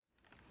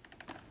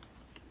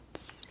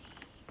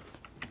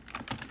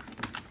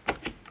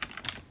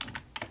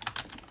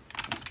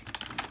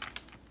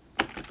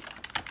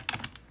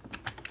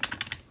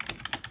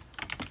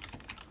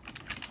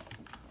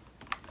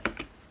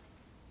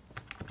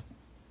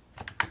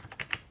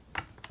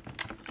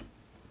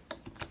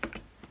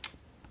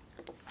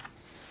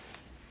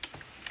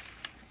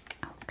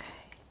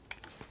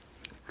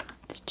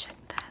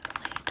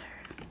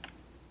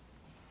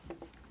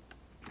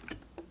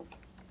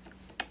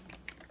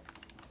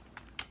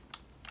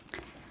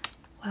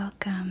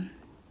Welcome.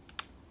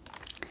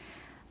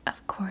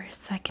 Of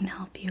course, I can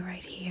help you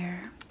right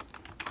here.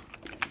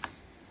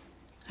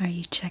 Are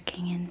you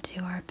checking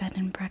into our bed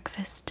and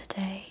breakfast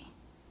today?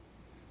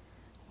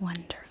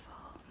 Wonderful.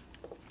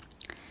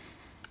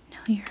 No,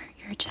 you're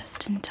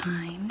just in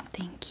time.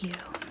 Thank you.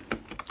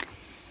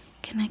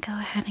 Can I go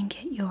ahead and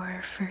get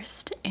your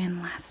first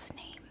and last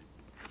name?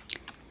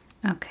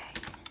 Okay.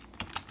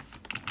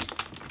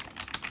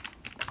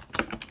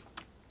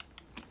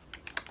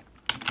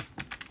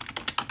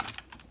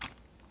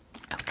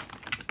 Okay.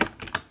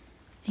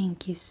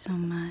 Thank you so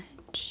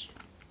much.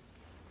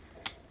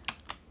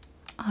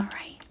 All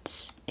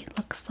right. It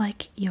looks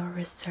like you're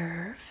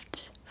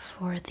reserved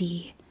for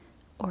the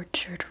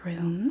orchard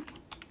room,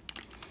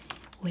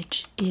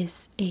 which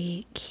is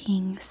a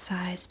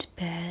king-sized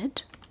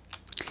bed.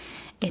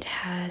 It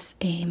has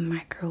a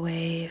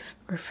microwave,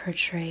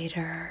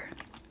 refrigerator,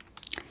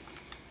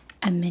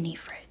 a mini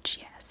fridge,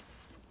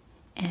 yes,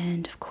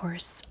 and of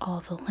course all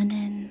the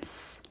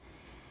linens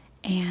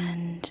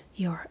and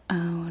your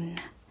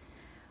own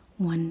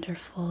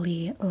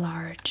wonderfully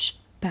large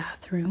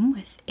bathroom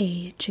with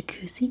a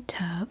jacuzzi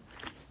tub.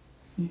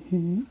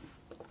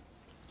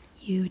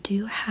 You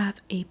do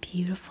have a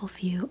beautiful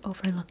view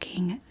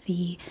overlooking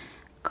the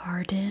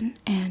garden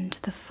and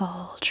the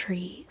fall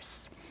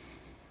trees.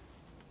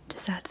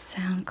 Does that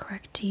sound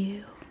correct to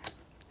you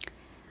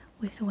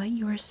with what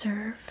you were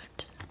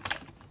served?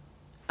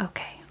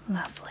 Okay,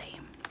 lovely.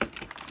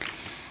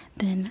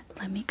 Then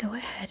let me go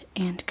ahead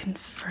and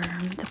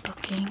confirm the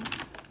booking.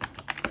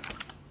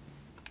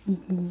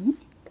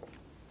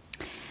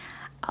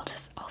 I'll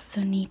just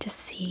also need to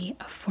see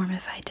a form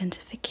of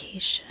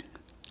identification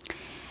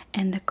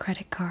and the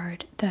credit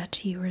card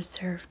that you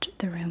reserved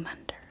the room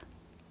under.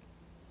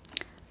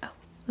 Oh,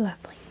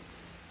 lovely.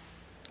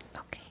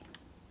 Okay.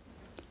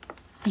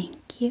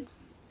 Thank you.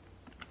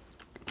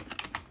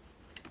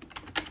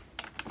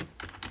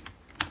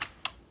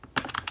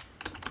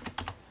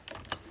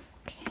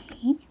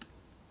 Okay.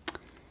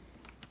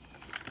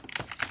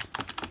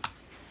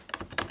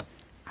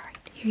 All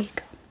right, here you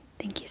go.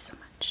 Thank you so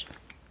much.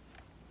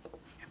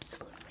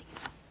 Absolutely.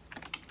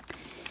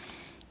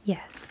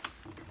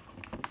 Yes.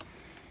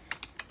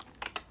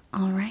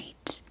 All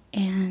right.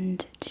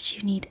 And did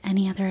you need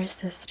any other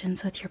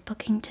assistance with your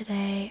booking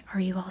today? Are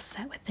you all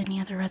set with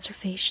any other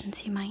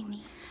reservations you might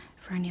need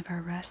for any of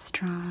our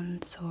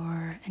restaurants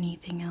or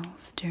anything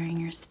else during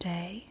your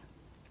stay?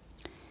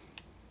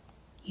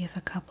 You have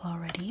a couple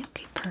already?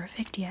 Okay,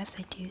 perfect. Yes,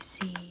 I do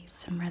see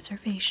some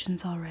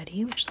reservations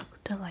already, which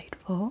look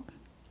delightful.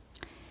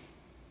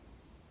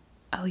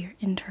 Oh, you're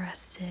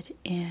interested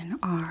in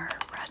our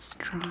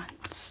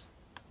restaurants.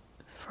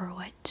 For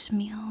what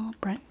meal?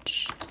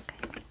 Brunch?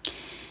 Okay.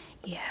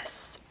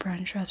 Yes,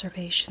 brunch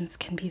reservations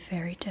can be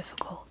very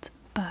difficult,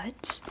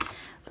 but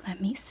let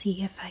me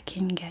see if I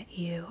can get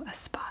you a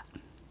spot.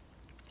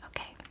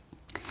 Okay.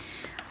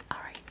 All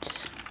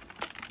right.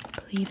 I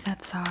believe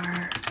that's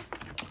our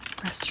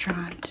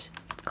restaurant.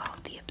 It's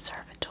called the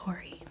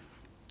Observatory.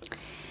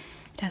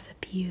 It has a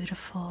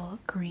beautiful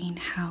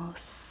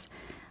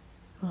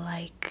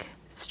greenhouse-like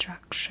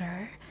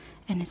structure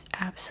and is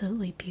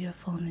absolutely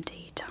beautiful in the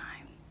daytime.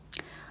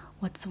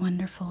 What's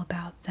wonderful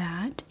about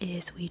that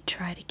is we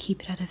try to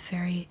keep it at a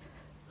very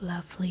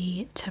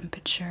lovely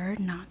temperature,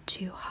 not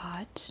too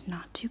hot,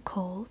 not too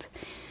cold,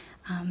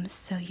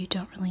 so you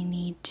don't really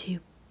need to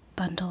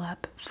bundle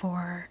up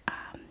for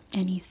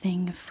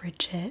anything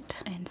frigid,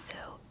 and so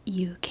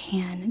you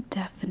can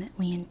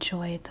definitely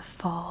enjoy the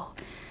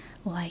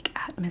fall-like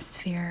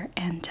atmosphere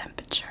and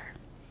temperature.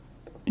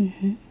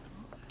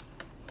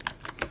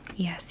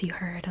 Yes, you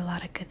heard a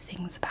lot of good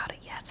things about it.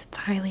 Yes, it's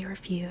highly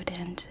reviewed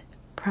and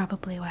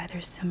probably why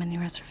there's so many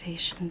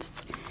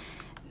reservations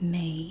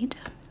made.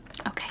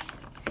 Okay.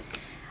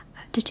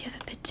 Did you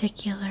have a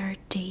particular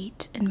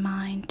date in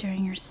mind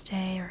during your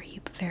stay, or are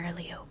you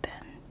fairly open?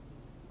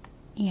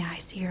 Yeah, I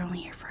see you're only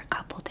here for a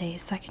couple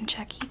days, so I can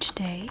check each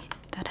day.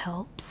 That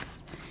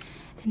helps.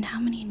 And how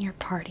many in your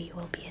party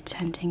will be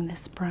attending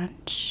this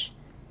brunch?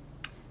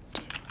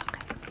 2.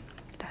 Okay.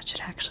 That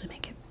should actually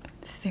make it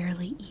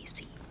fairly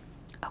easy.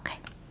 Okay.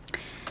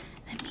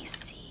 Let me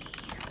see.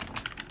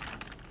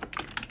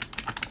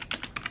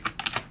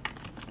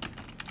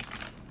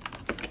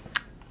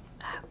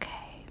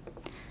 Okay.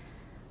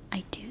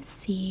 I do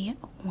see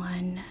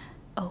one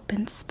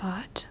open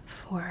spot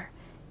for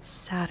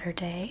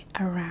Saturday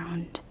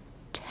around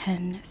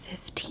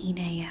 10:15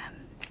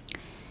 a.m.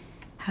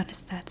 How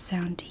does that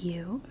sound to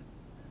you?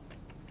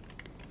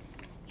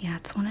 Yeah,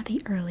 it's one of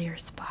the earlier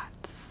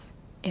spots,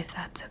 if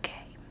that's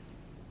okay.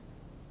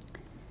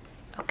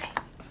 Okay,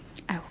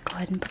 I will go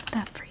ahead and book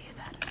that for you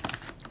then.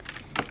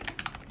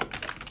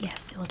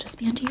 Yes, it will just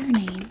be under your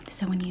name,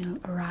 so when you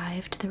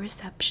arrive to the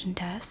reception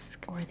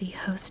desk or the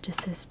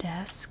hostess's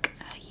desk,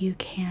 you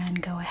can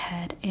go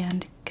ahead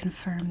and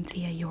confirm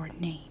via your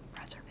name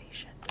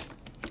reservation.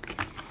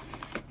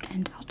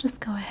 And I'll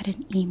just go ahead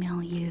and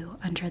email you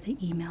under the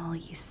email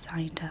you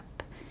signed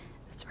up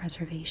this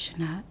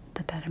reservation at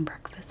the bed and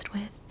breakfast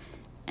with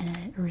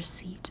a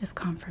receipt of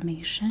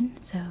confirmation.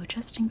 So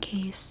just in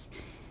case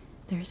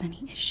there's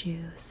any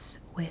issues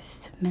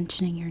with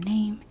mentioning your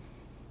name,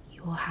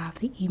 you will have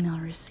the email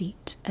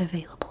receipt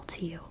available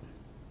to you.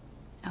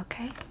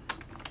 Okay?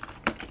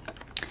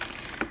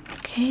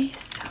 Okay,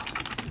 so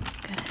I'm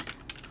gonna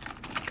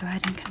go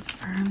ahead and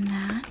confirm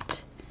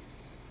that.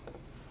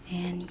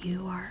 And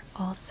you are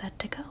all set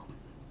to go.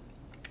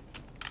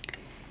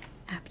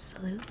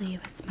 Absolutely,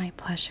 it was my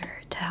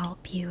pleasure to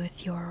help you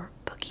with your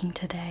booking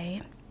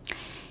today.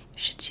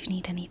 Should you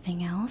need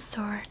anything else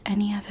or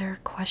any other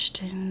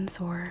questions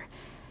or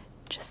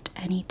just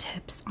any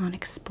tips on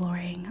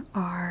exploring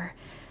our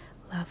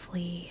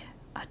lovely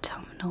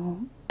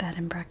autumnal bed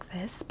and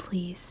breakfast,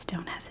 please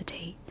don't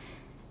hesitate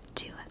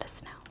to let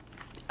us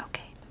know.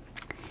 Okay.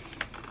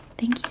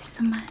 Thank you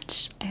so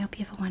much. I hope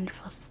you have a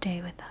wonderful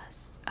stay with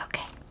us.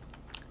 Okay.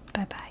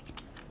 Bye-bye.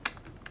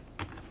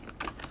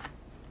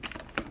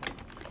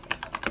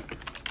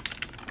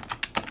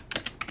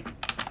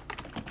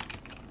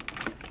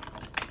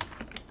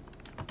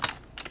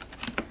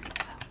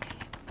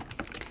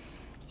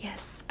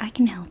 Yes, I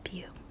can help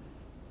you.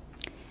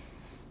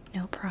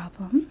 No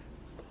problem.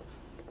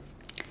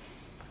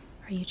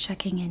 Are you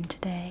checking in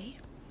today?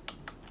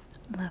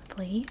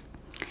 Lovely.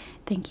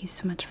 Thank you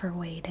so much for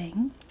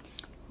waiting.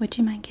 Would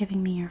you mind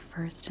giving me your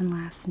first and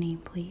last name,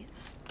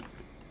 please?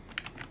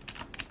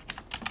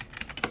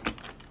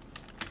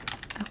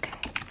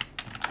 Okay.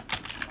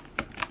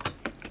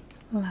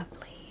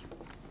 Lovely.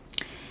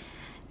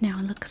 Now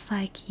it looks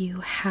like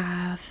you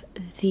have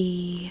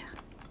the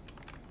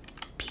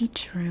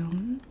Peach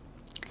Room,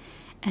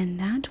 and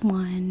that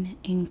one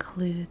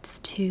includes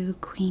 2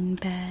 queen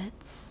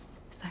beds.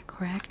 Is that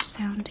correct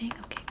sounding?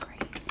 Okay,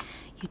 great.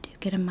 You do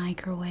get a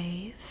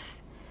microwave.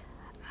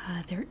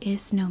 There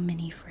is no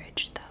mini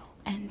fridge though.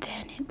 And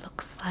then it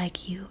looks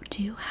like you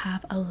do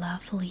have a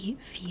lovely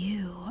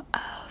view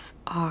of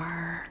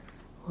our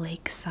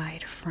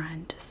lakeside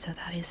front. So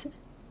that is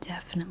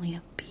definitely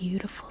a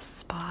beautiful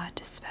spot,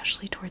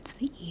 especially towards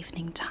the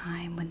evening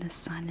time when the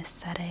sun is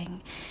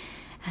setting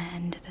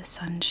and the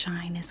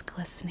sunshine is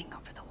glistening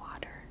over the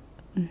water.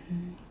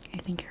 I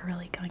think you're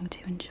really going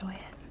to enjoy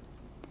it.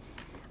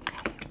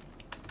 Okay.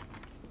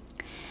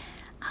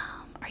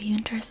 Are you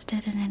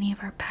interested in any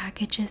of our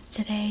packages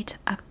today to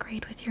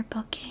upgrade with your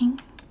booking?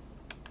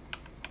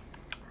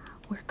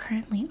 We're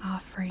currently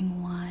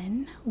offering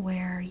one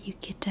where you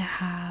get to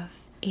have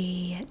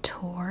a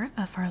tour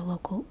of our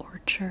local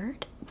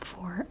orchard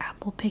for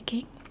apple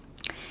picking.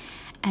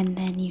 And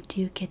then you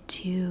do get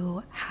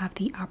to have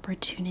the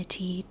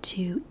opportunity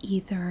to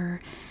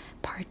either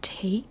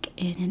partake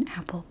in an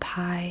apple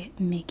pie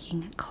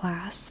making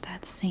class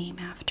that same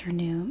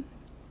afternoon,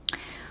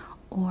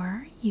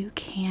 or you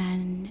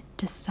can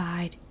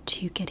decide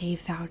to get a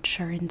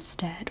voucher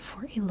instead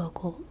for a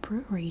local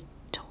brewery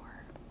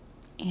tour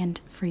and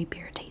free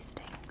beer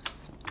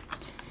tastings.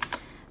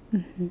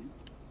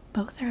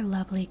 Both are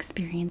lovely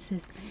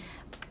experiences,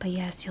 but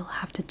yes, you'll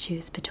have to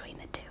choose between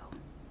the two.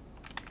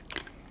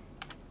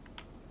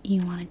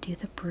 You want to do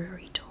the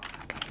brewery tour.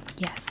 Okay.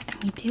 Yes,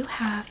 and we do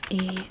have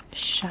a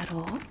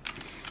shuttle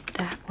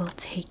that will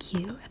take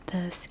you at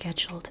the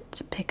scheduled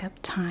pickup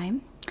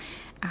time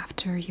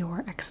after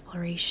your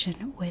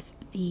exploration with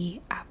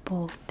the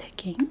apple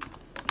picking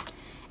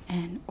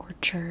and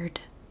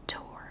orchard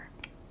tour.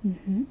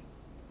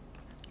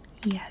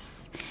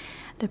 Yes,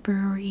 the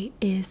brewery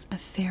is a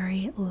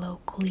very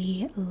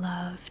locally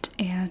loved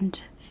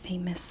and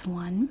famous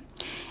one,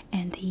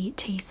 and the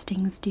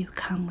tastings do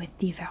come with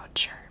the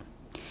voucher.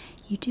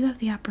 You do have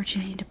the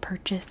opportunity to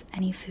purchase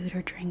any food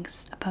or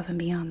drinks above and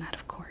beyond that,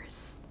 of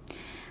course.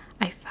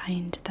 I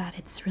find that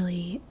it's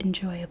really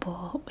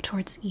enjoyable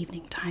towards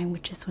evening time,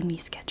 which is when we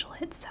schedule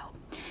it, so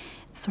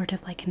it's sort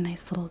of like a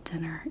nice little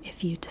dinner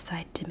if you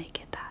decide to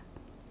make it that.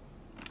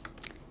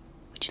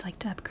 Would you like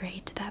to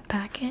upgrade to that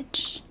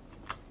package?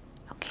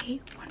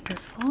 Okay,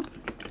 wonderful.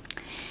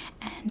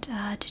 And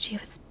did you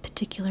have a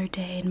particular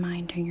day in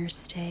mind during your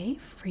stay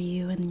for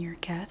you and your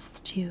guests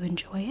to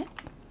enjoy it?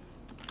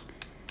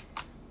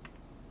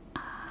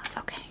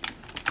 Okay.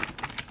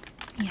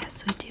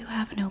 Yes, we do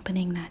have an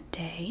opening that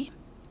day,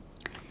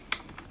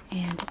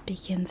 and it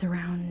begins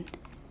around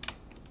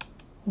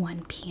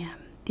 1 p.m.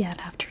 that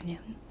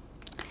afternoon.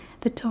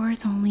 The tour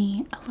is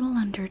only a little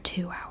under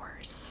 2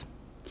 hours,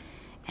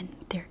 and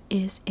there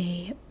is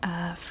a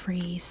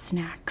free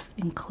snacks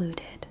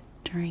included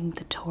during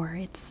the tour.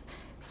 It's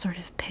sort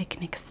of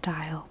picnic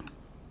style,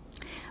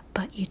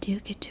 but you do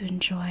get to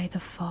enjoy the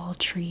fall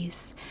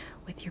trees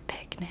with your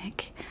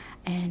picnic,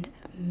 and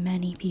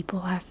many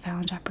people have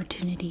found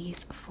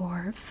opportunities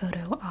for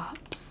photo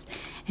ops,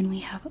 and we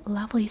have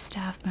lovely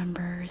staff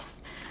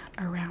members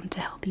around to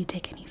help you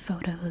take any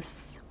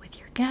photos with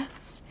your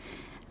guests,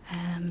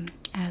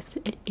 as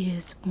it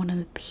is one of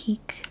the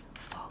peak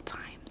fall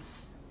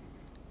times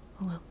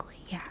locally.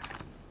 Yeah.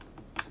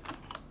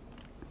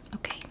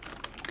 Okay,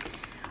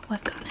 well,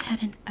 I've gone ahead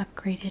and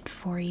upgraded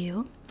for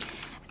you.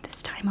 At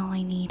this time, all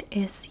I need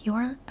is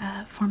your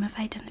form of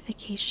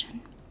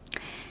identification,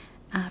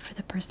 for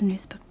the person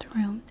who's booked the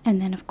room,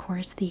 and then of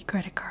course the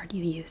credit card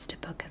you use to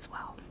book as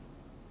well.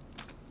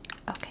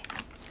 Okay,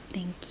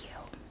 thank you.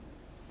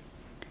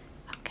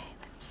 Okay,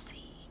 let's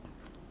see.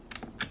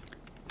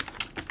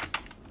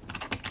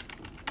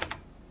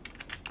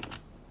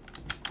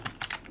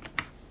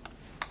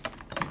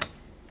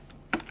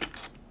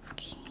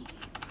 Okay.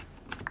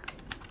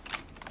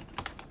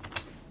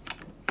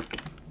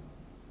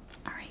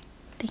 All right,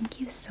 thank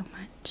you so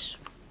much.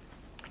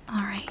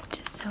 All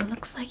right, so it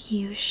looks like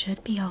you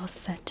should be all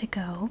set to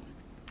go.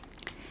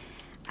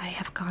 I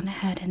have gone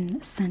ahead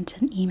and sent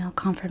an email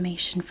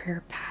confirmation for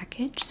your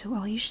package, so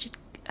all you should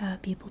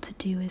be able to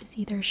do is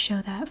either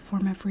show that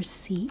form of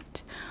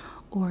receipt,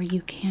 or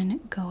you can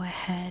go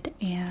ahead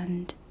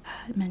and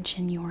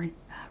mention your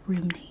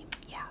room name.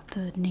 Yeah,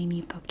 the name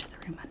you booked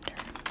the room under.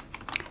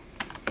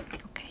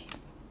 Okay,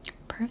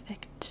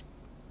 perfect.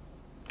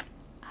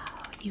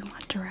 You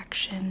want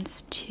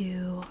directions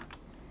to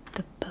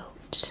the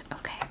boat.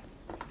 Okay,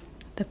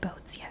 the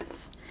boats,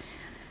 yes.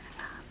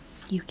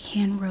 You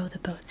can row the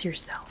boats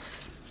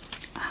yourself.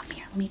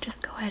 Here, let me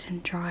just go ahead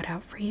and draw it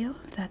out for you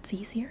if that's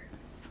easier.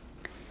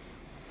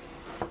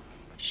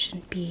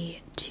 Shouldn't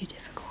be too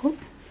difficult.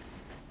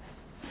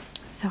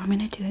 So I'm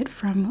going to do it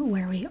from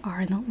where we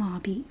are in the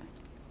lobby.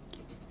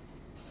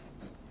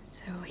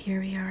 So here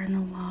we are in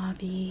the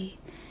lobby,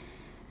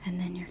 and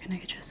then you're going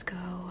to just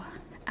go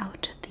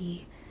out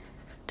the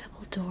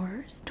double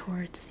doors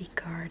towards the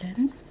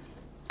garden.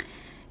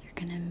 You're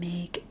going to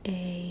make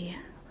a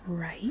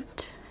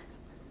right,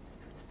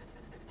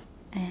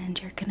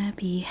 and you're gonna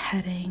be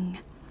heading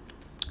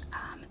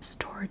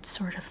towards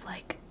sort of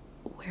like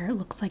where it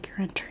looks like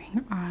you're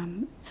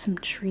entering some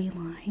tree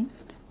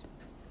lines.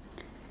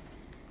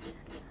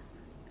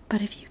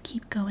 But if you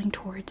keep going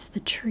towards the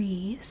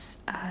trees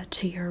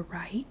to your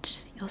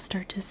right, you'll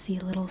start to see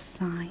a little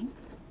sign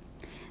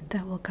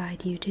that will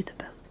guide you to the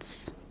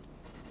boats.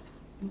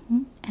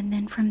 And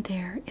then from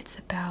there, it's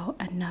about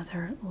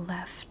another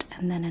left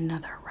and then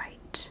another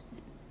right.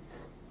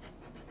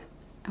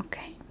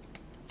 Okay.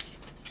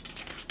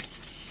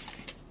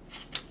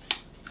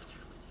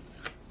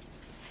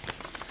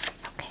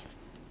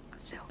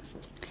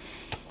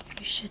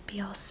 Should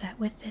be all set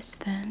with this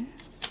then.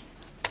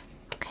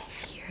 Okay,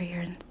 here are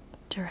your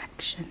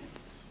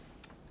directions.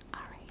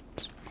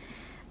 Alright.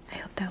 I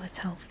hope that was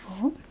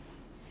helpful.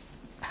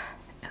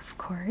 Of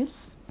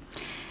course.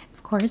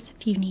 Of course,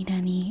 if you need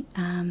any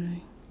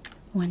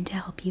one to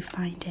help you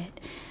find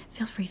it,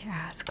 feel free to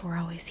ask. We're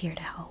always here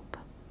to help.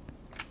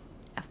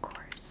 Of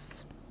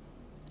course.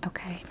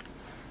 Okay.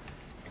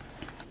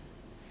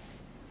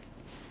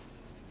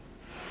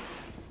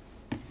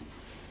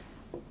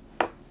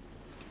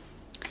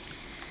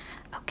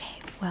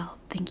 Well,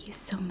 thank you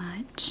so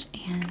much,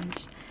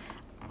 and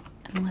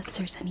unless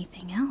there's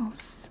anything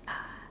else,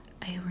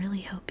 I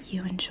really hope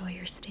you enjoy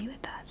your stay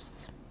with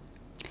us.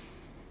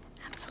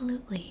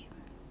 Absolutely.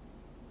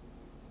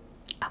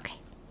 Okay.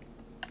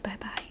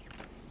 Bye-bye.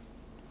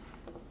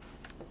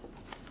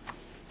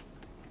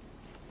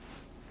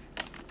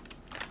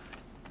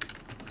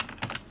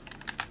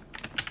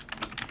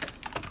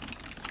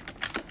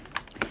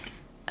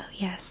 Oh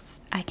yes,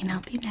 I can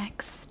help you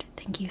next.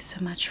 Thank you so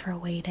much for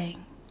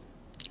waiting.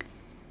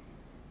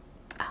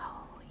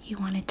 You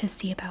wanted to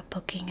see about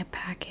booking a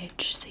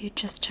package, so you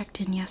just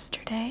checked in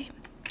yesterday?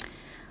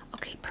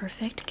 Okay,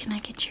 perfect. Can I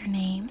get your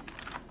name?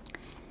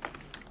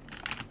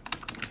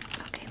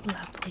 Okay,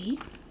 lovely.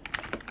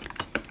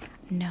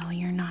 No,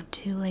 you're not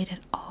too late at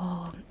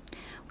all.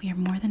 We are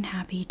more than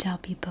happy to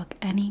help you book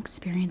any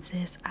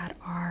experiences at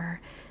our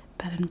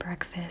bed and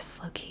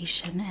breakfast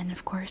location, and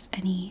of course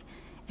any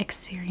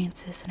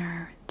experiences in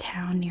our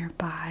town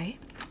nearby.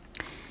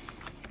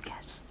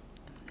 Yes,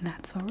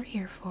 that's what we're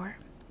here for.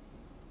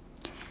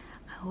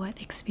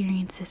 What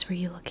experiences were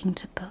you looking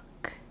to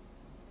book?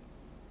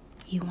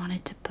 You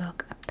wanted to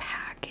book a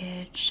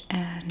package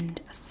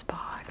and a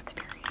spa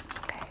experience,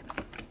 okay?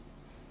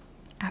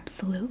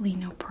 Absolutely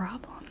no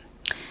problem.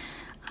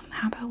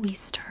 How about we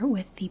start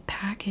with the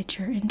package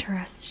you're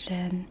interested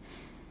in?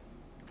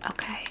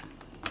 Okay.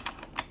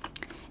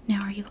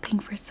 Now, are you looking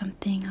for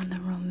something on the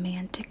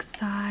romantic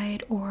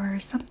side, or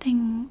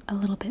something a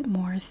little bit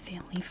more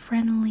family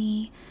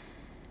friendly,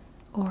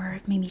 or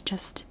maybe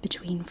just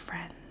between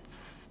friends?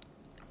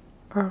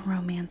 Or a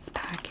romance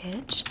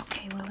package?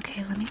 Okay,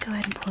 let me go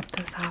ahead and pull up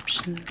those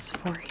options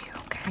for you,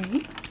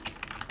 okay?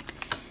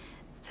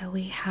 So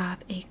we have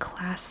a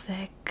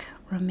classic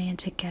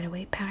romantic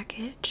getaway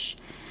package,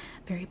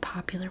 very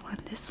popular one.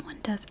 This one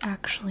does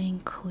actually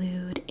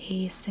include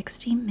a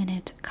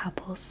 60-minute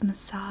couples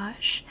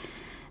massage,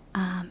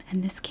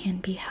 and this can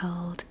be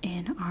held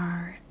in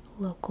our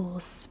local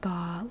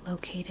spa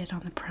located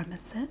on the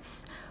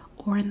premises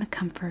or in the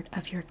comfort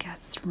of your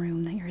guest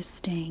room that you're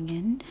staying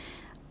in.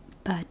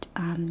 But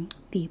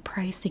the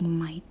pricing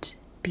might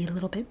be a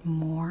little bit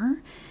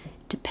more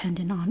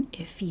dependent on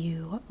if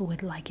you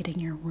would like it in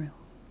your room.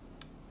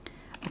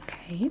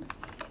 Okay.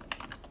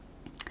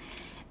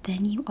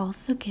 Then you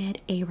also get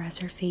a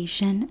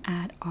reservation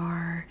at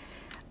our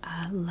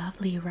a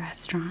lovely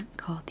restaurant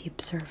called the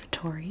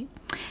Observatory.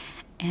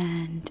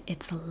 And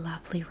it's a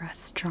lovely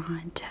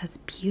restaurant, has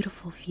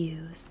beautiful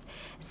views,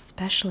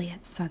 especially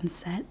at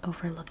sunset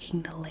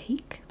overlooking the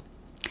lake.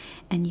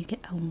 And you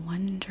get a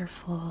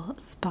wonderful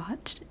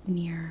spot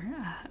near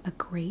a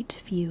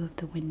great view of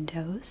the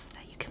windows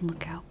that you can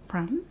look out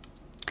from.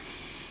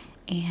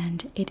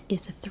 And it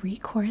is a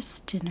 3-course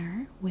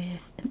dinner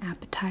with an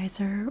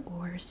appetizer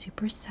or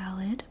super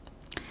salad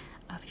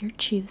of your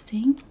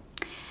choosing.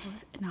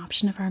 An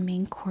option of our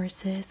main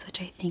courses,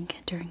 which I think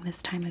during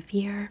this time of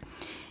year,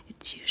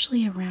 it's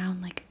usually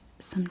around like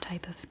some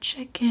type of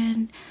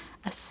chicken,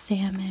 a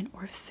salmon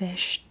or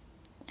fish,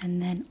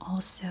 and then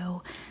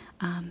also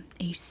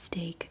a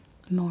steak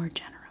more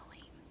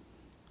generally.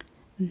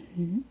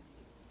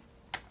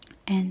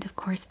 And of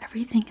course,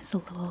 everything is a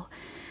little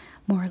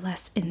more or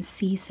less in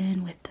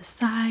season with the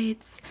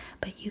sides,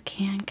 but you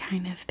can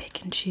kind of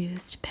pick and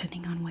choose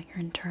depending on what you're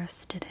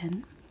interested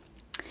in.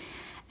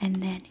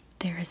 And then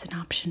there is an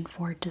option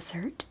for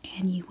dessert,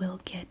 and you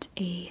will get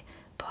a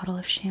bottle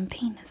of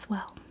champagne as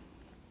well.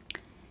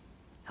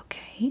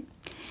 Okay,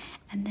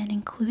 and then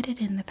included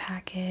in the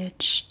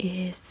package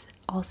is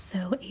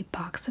also a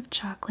box of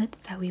chocolates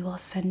that we will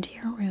send to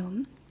your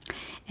room,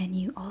 and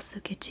you also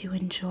get to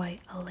enjoy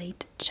a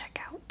late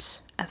checkout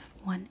of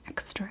 1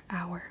 extra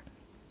hour.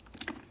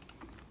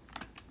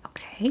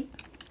 Okay,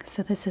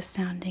 so this is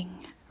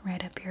sounding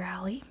right up your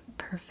alley.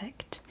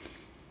 Perfect.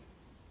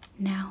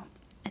 Now,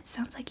 it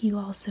sounds like you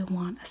also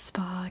want a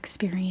spa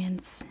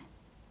experience,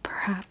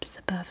 perhaps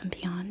above and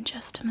beyond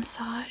just a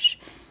massage.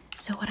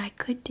 So what I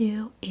could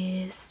do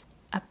is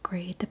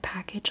upgrade the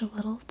package a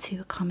little to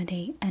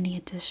accommodate any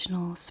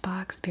additional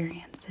spa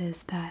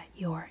experiences that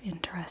you're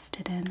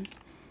interested in.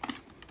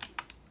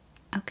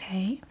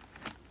 Okay.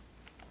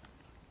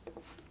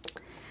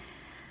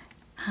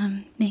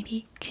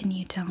 Maybe can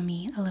you tell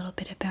me a little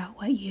bit about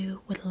what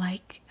you would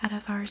like out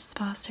of our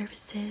spa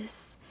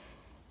services?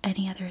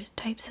 Any other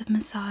types of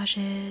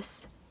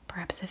massages?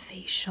 Perhaps a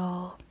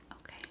facial?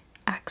 Okay.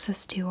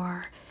 Access to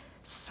our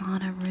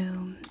sauna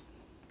room?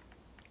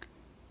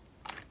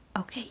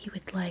 Okay, you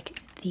would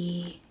like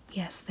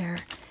their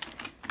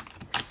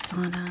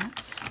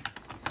saunas,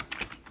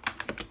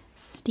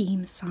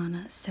 steam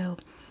sauna. So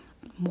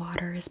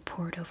water is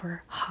poured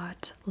over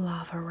hot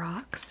lava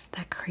rocks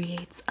that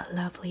creates a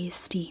lovely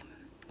steam.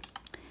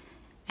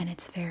 And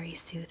it's very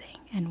soothing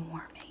and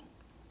warming.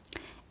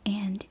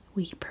 And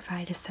we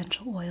provide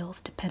essential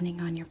oils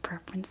depending on your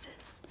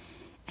preferences.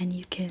 And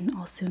you can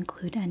also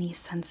include any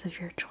scents of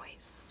your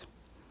choice.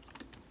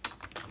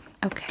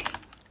 Okay.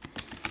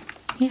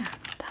 Yeah,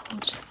 that will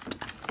just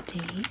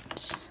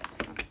update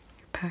your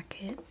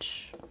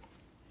package.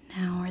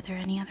 Now, are there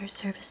any other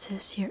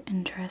services you're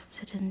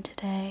interested in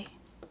today?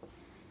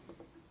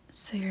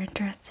 So you're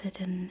interested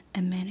in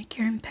a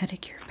manicure and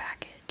pedicure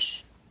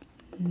package.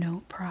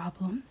 No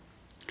problem.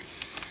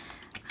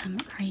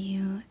 Are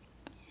you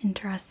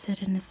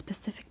interested in a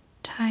specific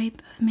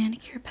type of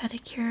manicure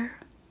pedicure?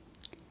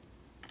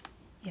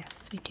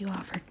 Yes, we do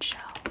offer gel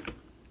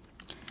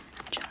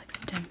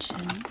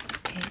extension,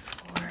 okay,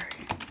 for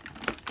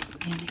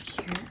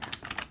manicure.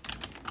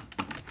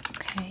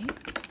 Okay,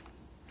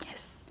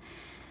 yes,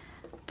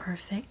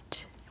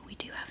 perfect. We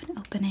do have an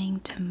opening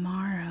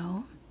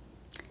tomorrow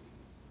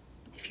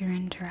if you're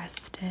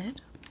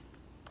interested.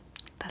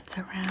 That's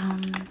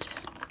around,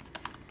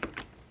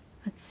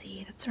 let's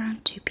see, that's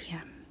around 2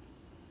 p.m.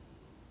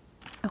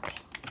 Okay,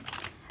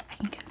 I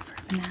can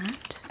confirm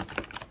that.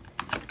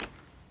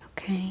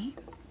 Okay.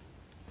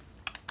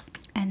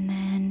 And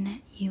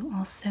then you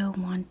also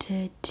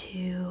wanted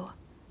to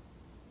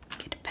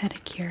get a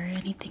pedicure.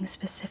 Anything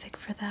specific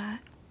for that?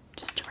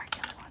 Just a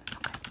regular one.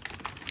 Okay.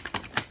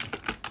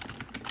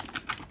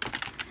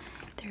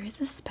 There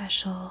is a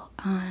special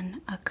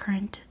on a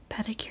current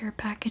pedicure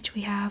package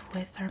we have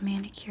with our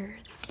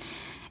manicures,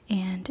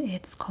 and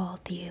it's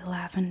called the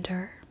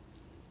Lavender.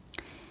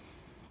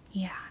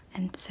 Yeah,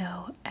 and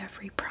so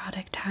every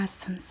product has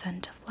some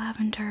scent of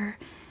lavender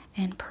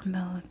and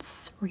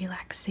promotes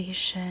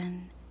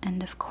relaxation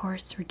and of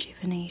course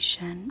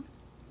rejuvenation,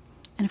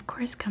 and of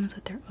course comes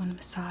with their own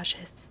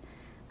massages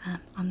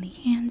on the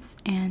hands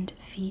and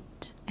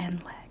feet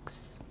and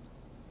legs.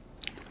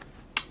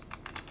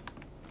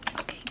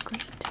 Okay,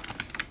 great.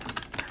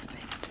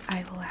 Perfect.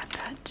 I will add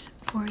that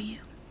for you.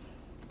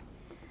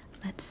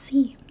 Let's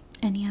see.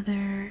 Any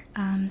other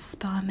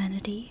spa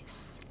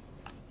amenities?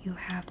 You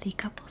have the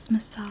couples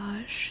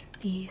massage,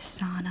 the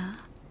sauna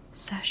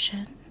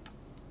session.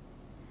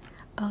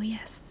 Oh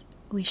yes,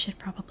 we should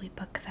probably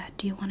book that.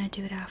 Do you want to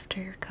do it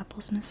after your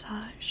couples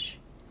massage?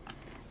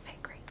 Okay,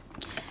 great.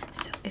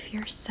 So if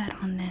you're set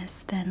on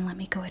this, then let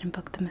me go ahead and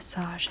book the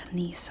massage and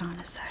the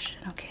sauna session,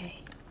 okay?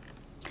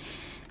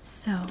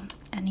 So,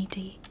 any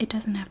date. It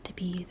doesn't have to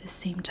be the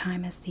same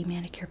time as the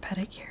manicure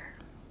pedicure.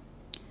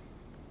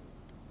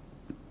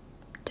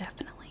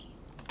 Definitely.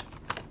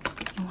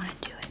 You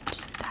want to do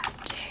it that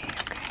day,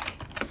 okay?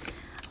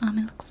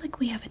 It looks like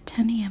we have a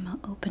 10 a.m.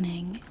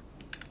 opening.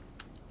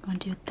 You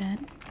want to do it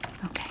then?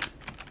 Okay.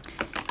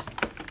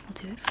 We'll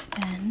do it for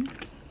then.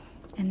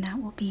 and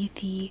that will be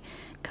the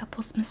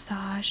couples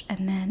massage,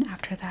 and then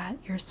after that,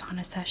 your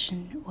sauna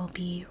session will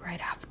be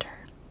right after.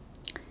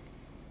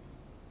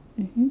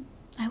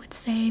 I would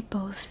say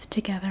both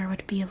together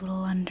would be a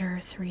little under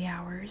 3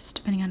 hours,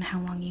 depending on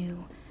how long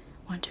you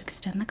want to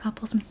extend the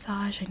couples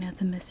massage. I know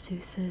the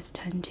masseuses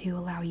tend to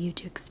allow you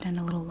to extend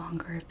a little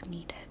longer if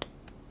needed.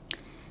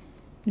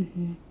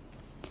 And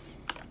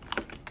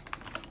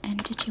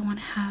did you want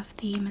to have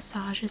the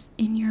massages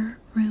in your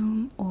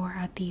room or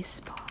at the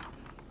spa?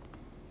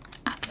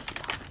 At the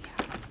spa,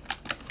 yeah.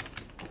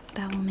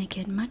 That will make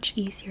it much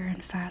easier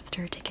and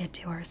faster to get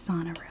to our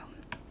sauna room.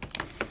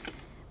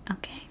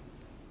 Okay.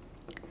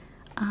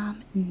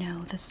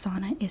 No, the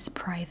sauna is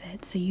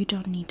private, so you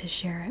don't need to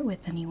share it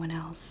with anyone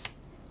else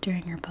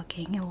during your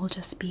booking. It will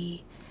just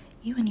be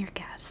you and your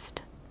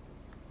guest.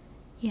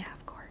 Yeah,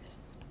 of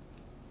course.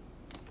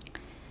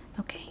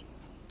 Okay.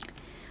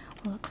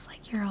 Well, looks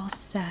like you're all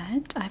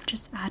set. I've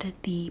just added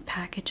the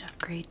package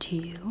upgrade to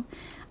you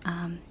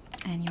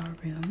and your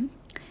room.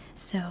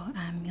 So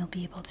you'll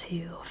be able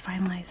to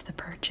finalize the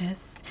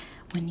purchase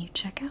when you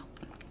check out,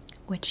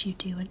 which you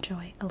do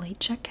enjoy a late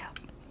checkout.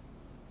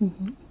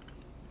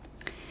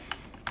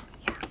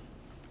 Yeah.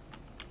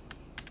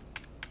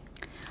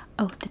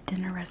 Oh, the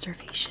dinner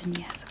reservation.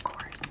 Yes, of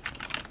course.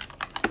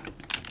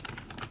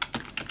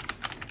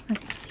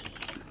 Let's see.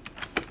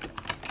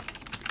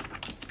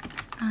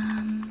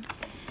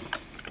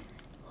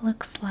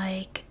 Looks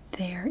like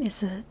there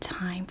is a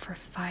time for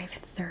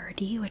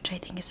 5:30, which I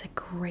think is a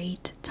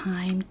great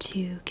time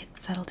to get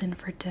settled in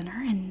for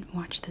dinner and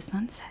watch the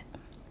sunset.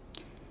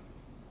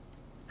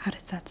 How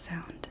does that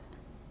sound?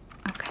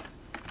 Okay,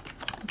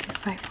 we'll do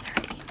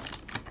 5:30.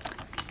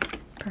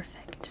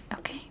 Perfect.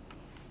 Okay,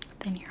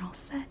 then you're all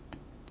set.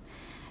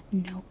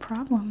 No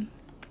problem.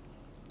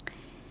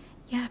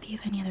 Yeah, if you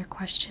have any other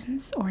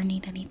questions or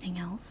need anything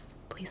else,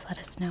 please let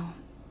us know.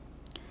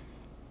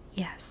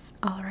 Yes,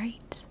 all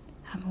right.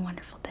 Have a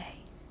wonderful day.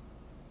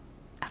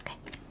 Okay.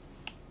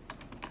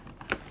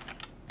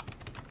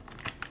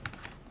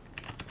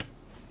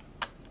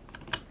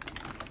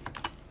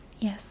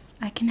 Yes,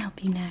 I can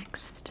help you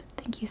next.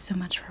 Thank you so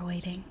much for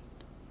waiting.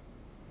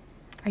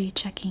 Are you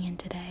checking in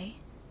today?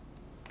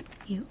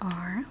 You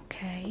are?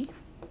 Okay.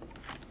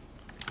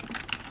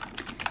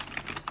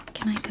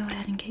 Can I go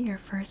ahead and get your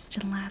first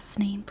and last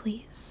name,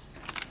 please?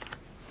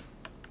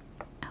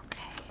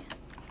 Okay.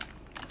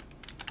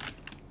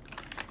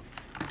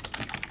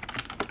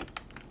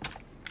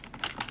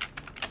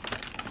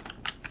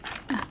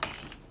 Okay.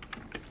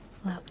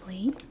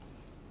 Lovely.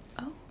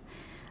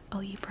 Oh,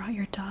 you brought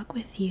your dog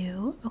with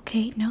you.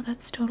 Okay, no,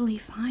 that's totally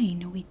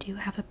fine. We do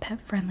have a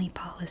pet-friendly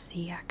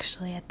policy,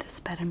 actually, at this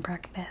bed and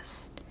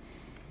breakfast.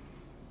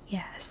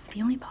 Yes,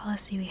 the only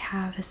policy we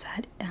have is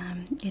that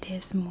it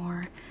is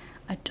more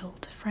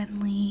adult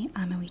friendly,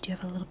 and we do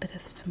have a little bit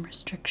of some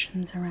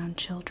restrictions around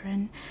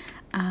children,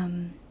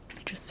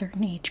 just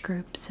certain age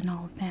groups and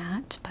all of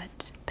that,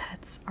 but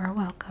pets are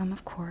welcome,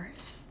 of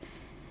course.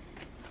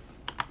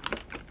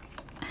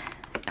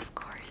 Of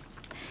course.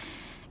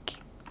 Okay.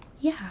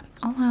 Yeah,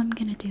 all I'm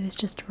gonna do is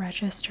just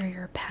register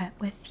your pet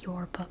with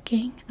your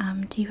booking.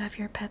 Do you have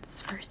your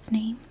pet's first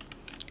name?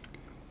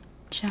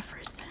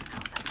 Jefferson. Oh,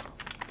 that's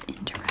an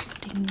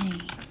interesting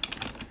name.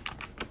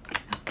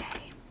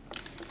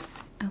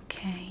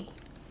 Okay,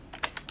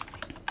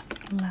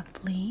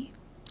 lovely.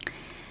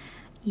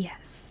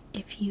 Yes,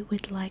 if you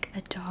would like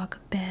a dog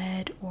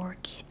bed or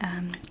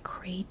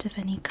crate of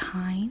any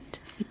kind,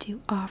 we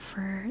do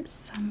offer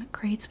some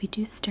crates. We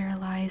do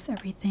sterilize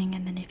everything,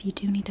 and then if you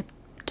do need a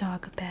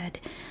dog bed,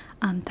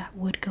 that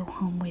would go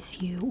home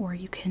with you, or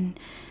you can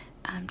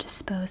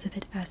dispose of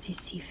it as you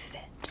see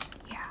fit.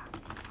 Yeah.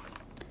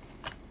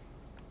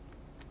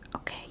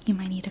 Okay, you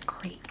might need a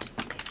crate.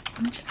 Okay,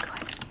 let me just go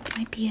ahead. There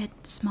might be a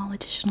small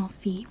additional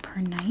fee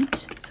per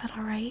night. Is that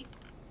alright?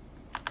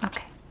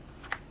 Okay.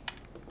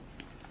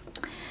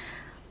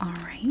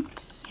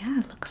 Alright. Yeah,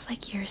 it looks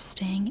like you're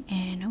staying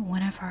in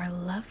one of our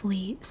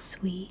lovely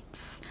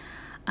suites.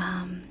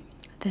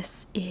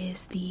 This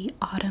is the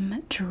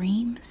Autumn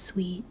Dream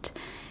Suite.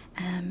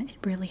 It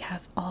really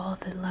has all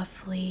the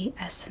lovely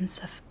essence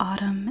of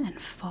autumn and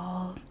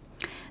fall.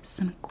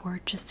 Some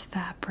gorgeous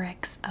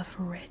fabrics of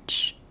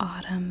rich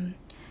autumn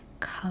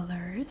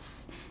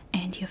colors,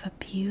 and you have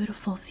a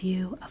beautiful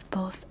view of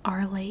both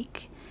our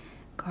lake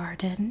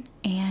garden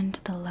and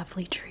the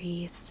lovely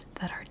trees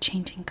that are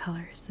changing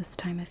colors this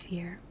time of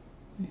year.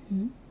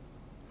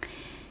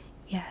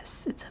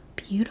 Yes, it's a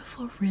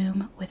beautiful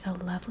room with a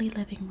lovely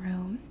living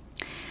room.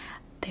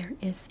 There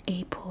is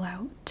a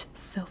pull-out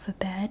sofa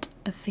bed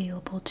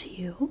available to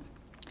you.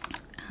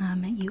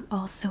 You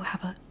also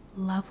have a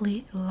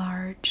lovely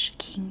large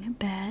king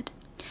bed.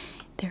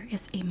 There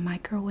is a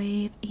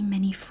microwave, a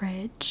mini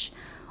fridge,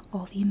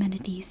 all the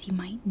amenities you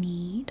might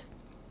need.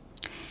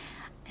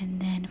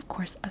 And then, of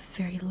course, a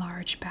very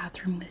large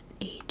bathroom with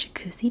a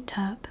jacuzzi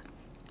tub.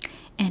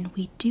 And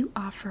we do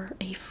offer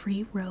a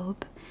free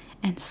robe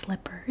and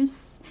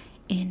slippers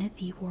in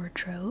the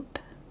wardrobe.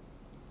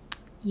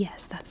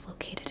 Yes, that's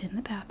located in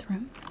the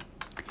bathroom.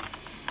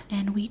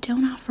 And we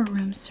don't offer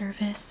room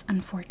service,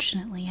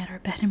 unfortunately, at our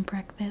bed and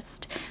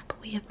breakfast, but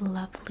we have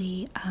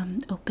lovely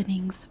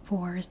openings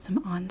for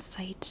some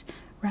on-site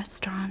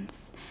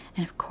restaurants,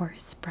 and of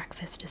course,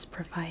 breakfast is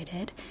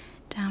provided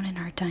down in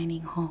our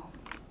dining hall.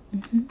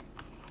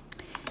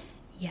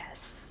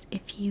 Yes,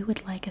 if you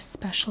would like a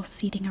special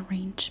seating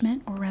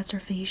arrangement or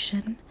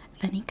reservation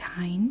of any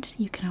kind,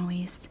 you can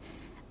always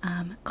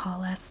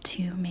call us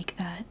to make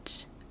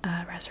that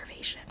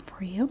reservation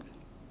for you.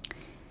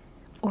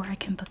 Or I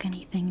can book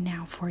anything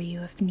now for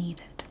you if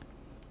needed.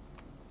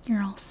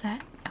 You're all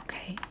set?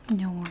 Okay,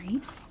 no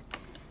worries.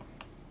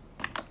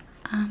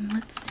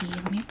 Let's see,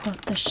 let me pull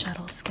up the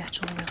shuttle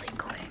schedule really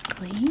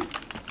quickly.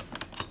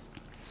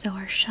 So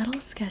our shuttle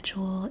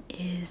schedule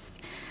is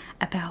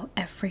about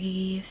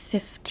every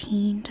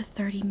 15 to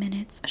 30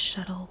 minutes, a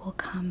shuttle will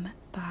come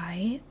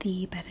by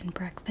the bed and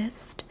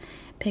breakfast,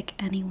 pick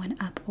anyone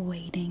up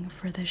waiting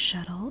for the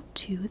shuttle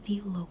to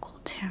the local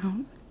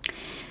town.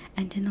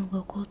 And in the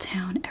local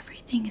town,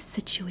 everything is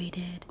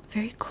situated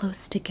very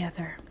close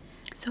together.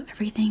 So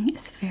everything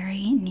is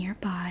very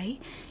nearby.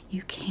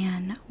 You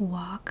can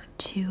walk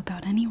to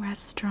about any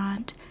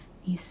restaurant,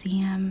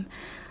 museum,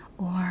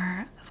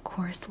 or of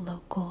course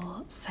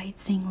local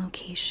sightseeing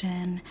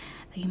location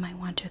that you might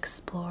want to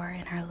explore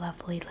in our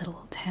lovely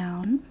little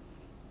town.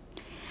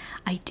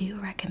 I do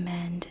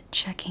recommend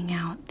checking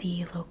out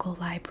the local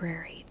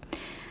library.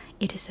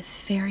 It is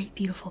a very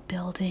beautiful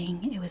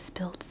building. It was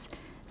built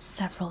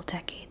several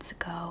decades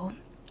ago.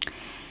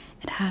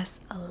 It has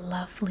a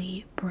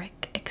lovely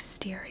brick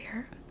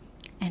exterior,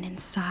 and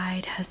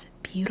inside has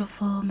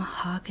beautiful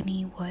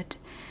mahogany wood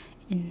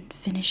in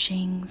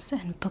finishings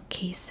and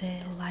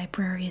bookcases. The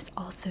library is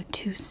also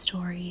 2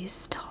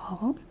 stories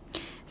tall,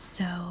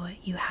 so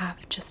you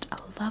have just a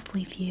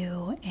lovely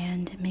view,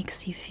 and it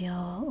makes you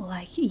feel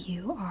like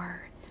you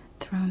are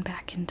thrown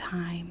back in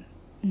time.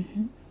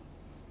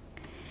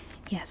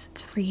 Yes,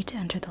 it's free to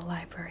enter the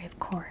library, of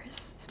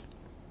course.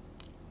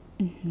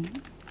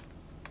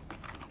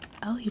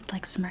 Oh, you'd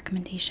like some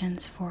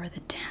recommendations for the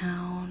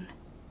town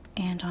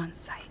and on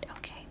site.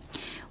 Okay.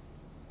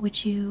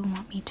 Would you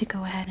want me to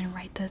go ahead and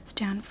write those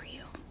down for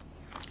you?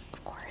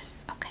 Of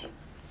course. Okay.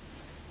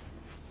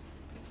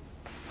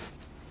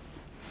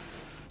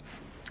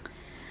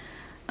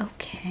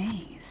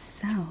 Okay,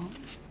 so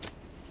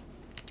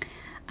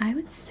I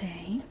would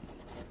say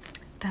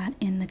that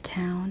in the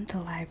town, the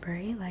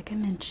library, like I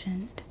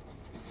mentioned,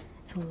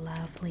 is a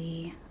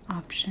lovely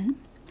option.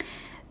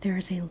 There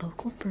is a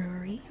local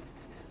brewery.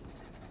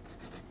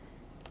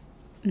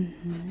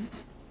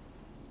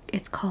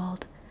 It's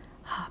called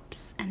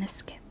Hops and a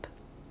Skip.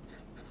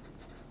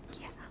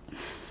 Yeah.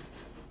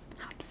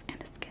 Hops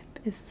and a Skip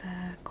is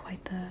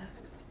quite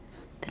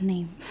the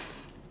name.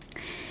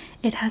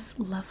 It has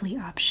lovely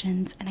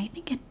options, and I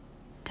think it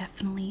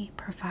definitely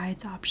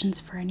provides options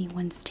for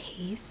anyone's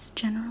taste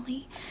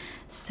generally.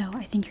 So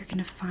I think you're going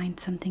to find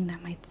something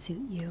that might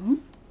suit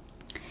you.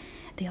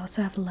 They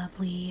also have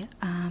lovely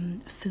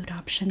food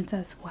options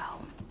as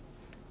well.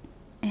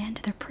 And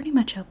they're pretty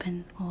much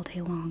open all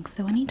day long,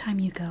 so anytime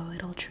you go,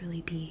 it'll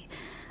truly be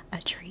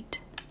a treat,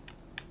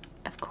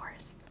 of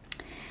course.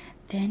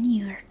 Then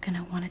you're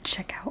gonna want to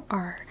check out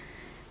our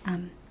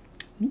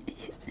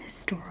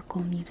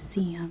historical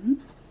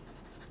museum.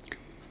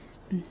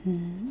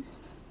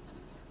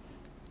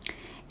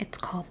 It's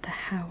called the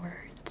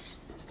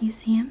Howards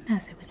Museum,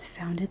 as it was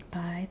founded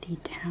by the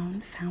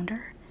town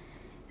founder,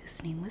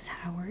 whose name was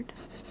Howard.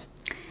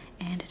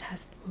 And it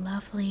has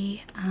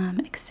lovely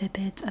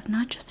exhibits of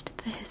not just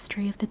the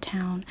history of the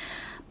town,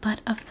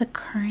 but of the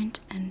current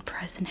and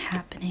present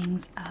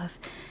happenings of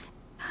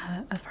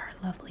our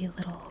lovely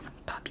little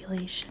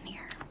population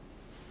here.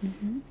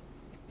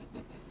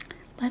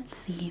 Let's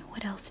see,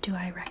 what else do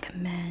I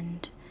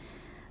recommend?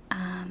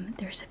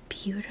 There's a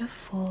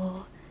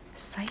beautiful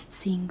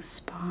sightseeing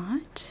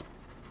spot.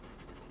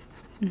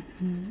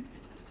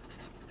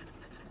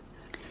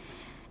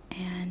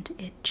 And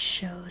it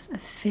shows a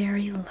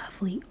very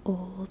lovely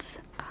old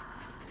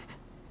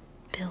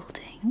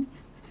building.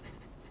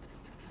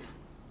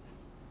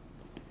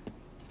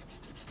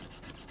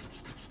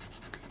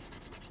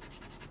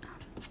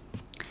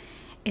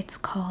 It's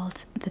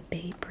called the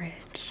Bay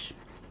Bridge,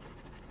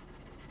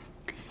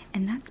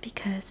 and that's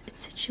because it's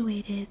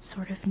situated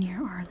sort of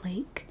near our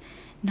lake,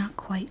 not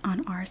quite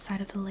on our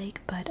side of the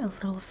lake, but a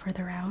little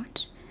further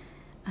out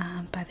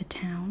by the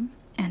town.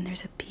 And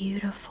there's a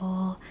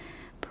beautiful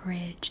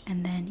bridge,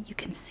 and then you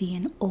can see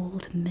an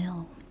old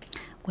mill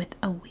with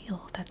a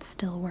wheel that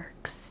still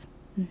works.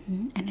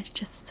 And it's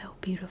just so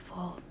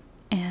beautiful,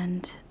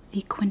 and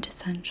the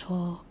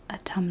quintessential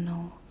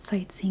autumnal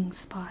sightseeing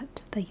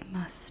spot that you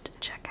must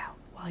check out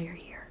while you're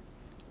here.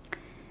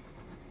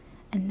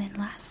 And then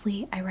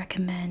lastly, I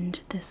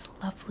recommend this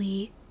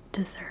lovely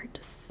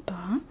dessert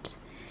spot.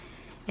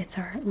 It's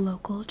our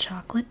local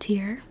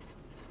chocolatier.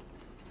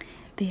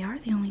 They are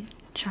the only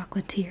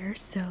chocolatier,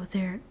 so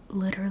they're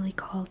literally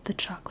called the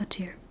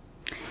Chocolatier.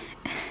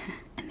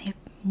 And they have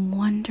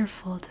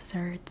wonderful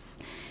desserts,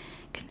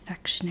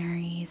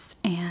 confectionaries,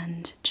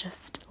 and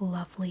just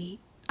lovely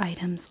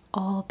items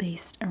all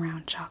based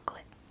around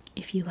chocolate.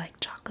 If you like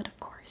chocolate, of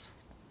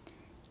course.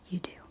 You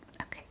do.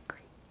 Okay,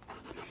 great.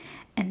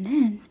 And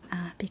then,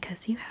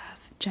 because you have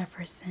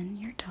Jefferson,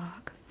 your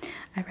dog,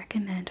 I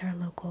recommend our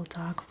local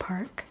dog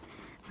park.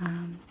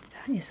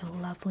 That is a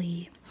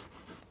lovely,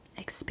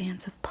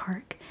 expansive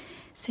park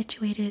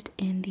situated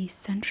in the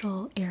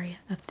central area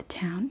of the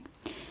town.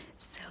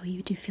 So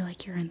you do feel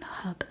like you're in the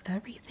hub of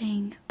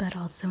everything, but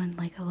also in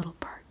like a little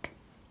park.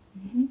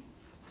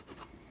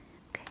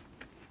 Okay.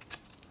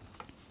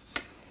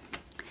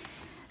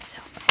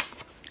 So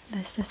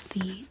this is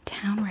the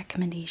town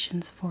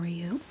recommendations for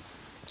you.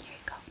 Here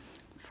you go.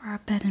 For our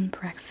bed and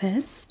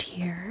breakfast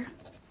here,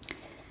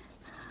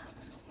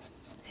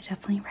 I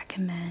definitely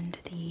recommend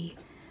the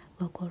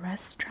local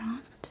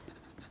restaurant.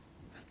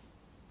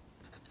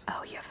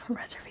 Oh, you have a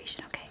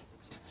reservation. Okay.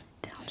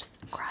 Then I'll just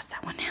cross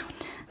that one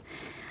out.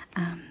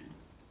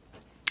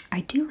 I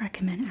do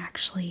recommend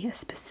actually a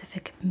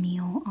specific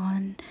meal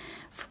on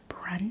for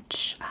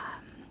brunch.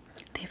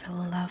 They have a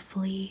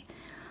lovely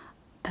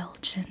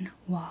Belgian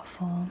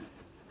waffle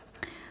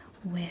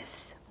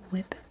with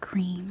whipped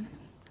cream,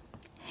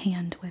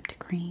 hand whipped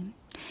cream,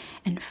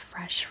 and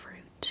fresh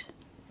fruit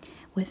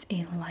with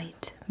a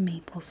light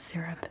maple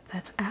syrup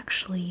that's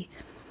actually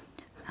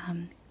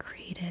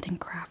created and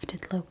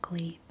crafted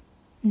locally.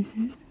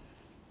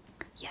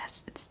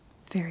 Yes, it's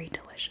very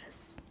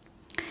delicious.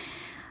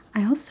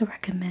 I also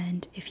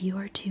recommend, if you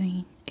are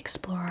to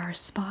explore our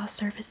spa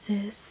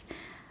services,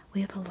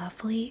 we have a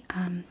lovely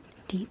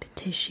deep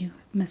tissue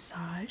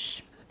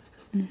massage.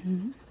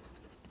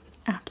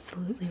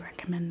 Absolutely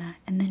recommend that.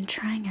 And then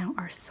trying out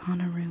our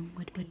sauna room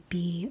would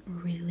be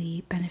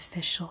really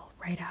beneficial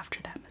right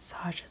after that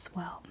massage as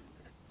well.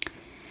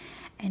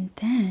 And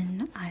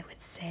then I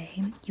would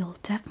say you'll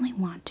definitely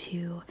want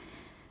to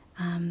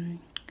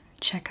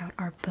check out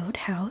our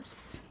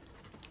boathouse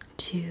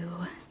to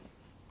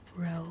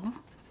row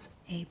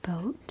a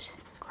boat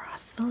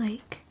across the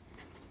lake.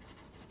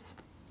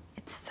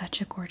 It's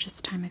such a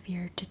gorgeous time of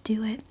year to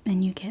do it,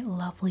 and you get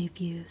lovely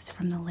views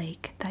from the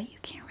lake that you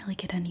can't really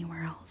get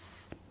anywhere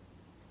else.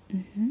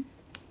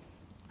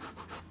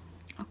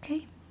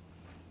 Okay.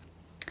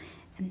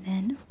 And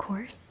then, of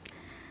course,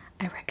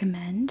 I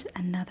recommend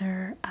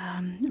another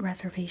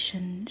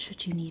reservation,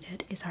 should you need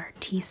it, is our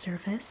tea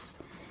service.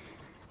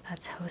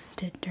 That's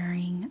hosted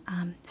during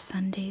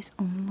Sundays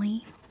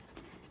only.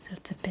 So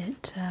it's a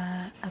bit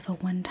of a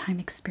one-time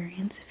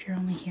experience if you're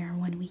only here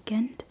one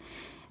weekend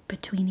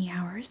between the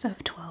hours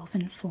of 12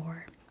 and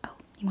 4. Oh,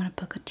 you want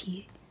to book a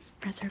tea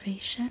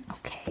reservation?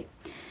 Okay.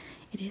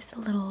 It is a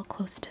little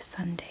close to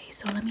Sunday,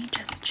 so let me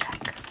just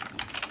check.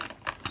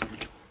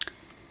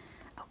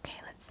 Okay,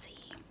 let's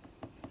see.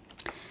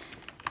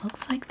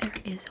 Looks like there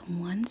is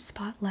one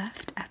spot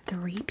left at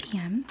 3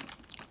 p.m.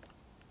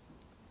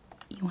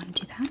 You want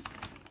to do that?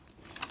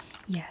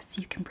 Yes,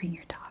 you can bring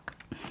your dog.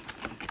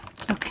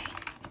 Okay.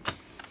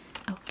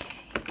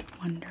 Okay,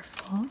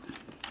 wonderful.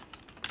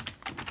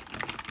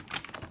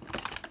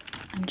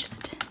 I'm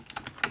just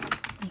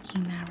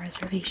making that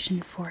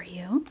reservation for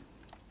you.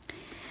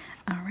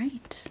 All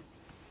right.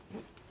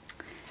 You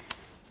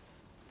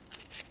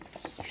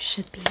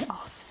should be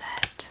all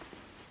set.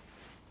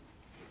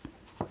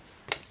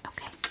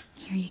 Okay,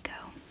 here you go.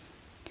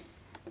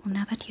 Well,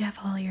 now that you have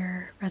all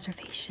your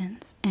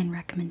reservations and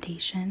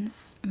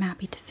recommendations, I'm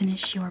happy to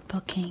finish your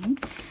booking.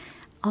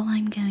 All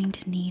I'm going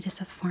to need is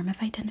a form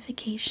of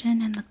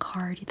identification and the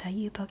card that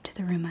you booked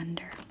the room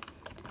under.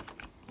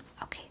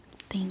 Okay,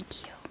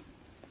 thank you.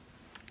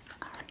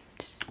 All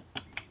right.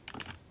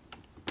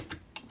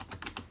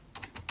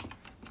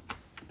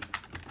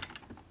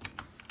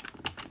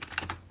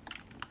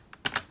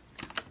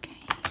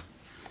 Okay.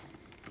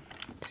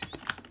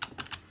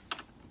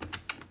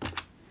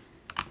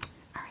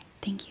 All right,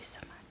 thank you so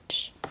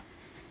much.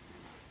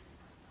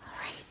 All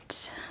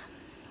right.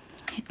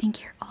 I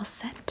think you're all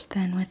set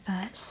then with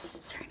us.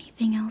 Is there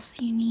anything else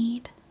you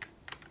need?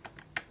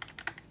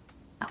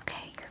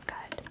 Okay, you're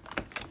good.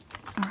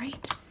 All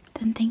right,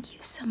 then thank you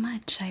so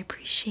much. I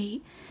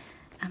appreciate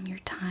your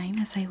time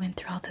as I went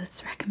through all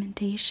those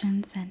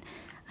recommendations, and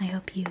I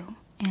hope you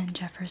and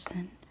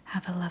Jefferson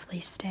have a lovely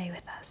stay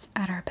with us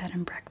at our bed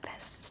and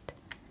breakfast.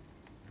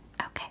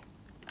 Okay,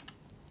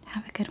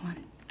 have a good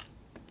one.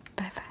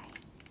 Bye-bye.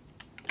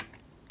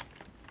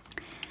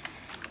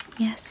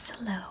 Yes,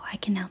 hello, I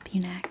can help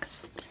you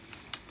next.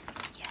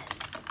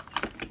 Yes.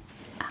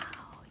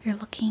 You're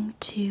looking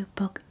to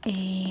book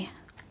a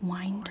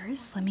wine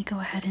tours. Let me go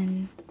ahead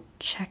and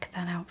check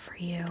that out for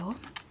you.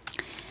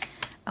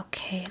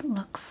 Okay, it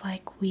looks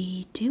like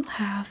we do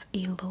have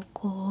a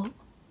local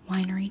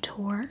winery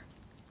tour.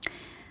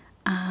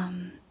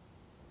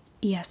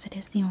 Yes, it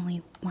is the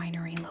only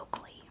winery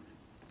locally.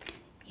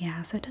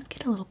 Yeah, so it does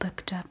get a little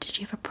booked up. Did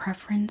you have a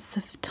preference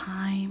of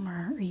time,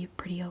 or are you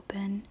pretty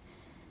open?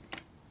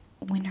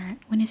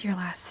 When is your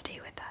last stay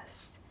with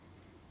us?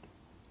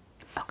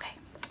 Okay,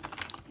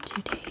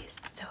 2 days.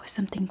 So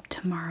something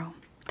tomorrow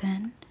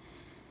then?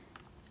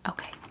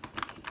 Okay.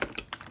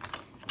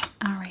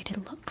 Alright,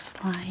 it looks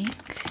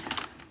like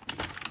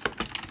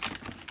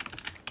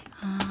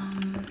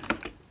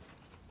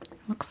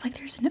looks like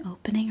there's an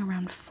opening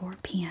around 4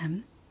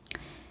 p.m.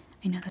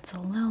 I know that's a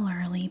little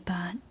early,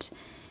 but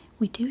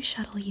we do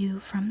shuttle you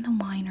from the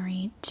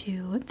winery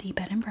to the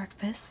bed and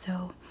breakfast,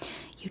 so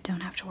you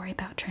don't have to worry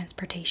about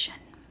transportation.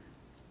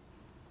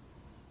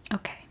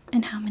 Okay,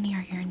 and how many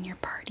are you in your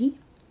party?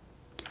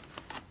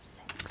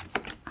 6.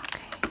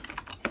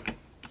 Okay.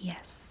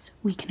 Yes,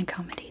 we can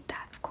accommodate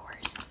that, of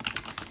course.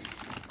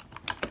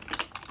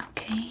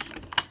 Okay.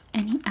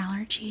 Any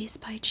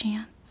allergies by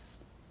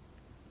chance?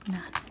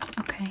 None.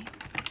 Okay.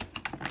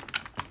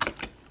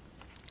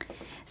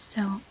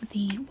 So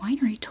the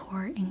winery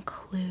tour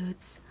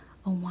includes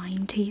a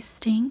wine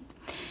tasting.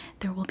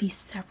 There will be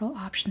several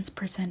options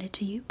presented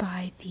to you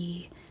by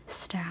the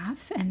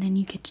staff, and then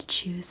you get to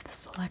choose the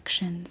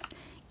selections.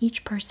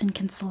 Each person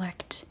can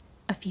select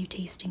a few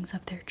tastings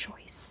of their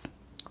choice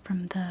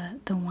from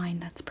the wine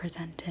that's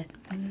presented.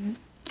 And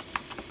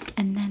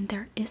then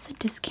there is a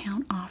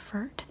discount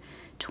offered,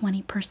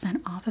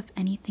 20% off of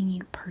anything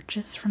you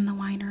purchase from the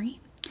winery.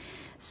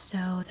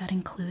 So that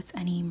includes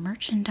any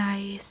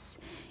merchandise,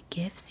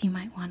 gifts you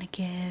might want to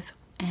give,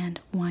 and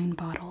wine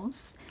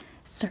bottles.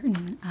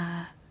 Certain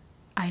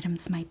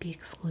items might be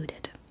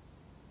excluded.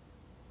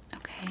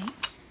 Okay,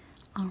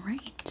 all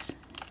right.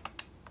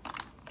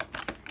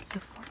 So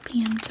 4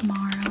 p.m.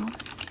 tomorrow.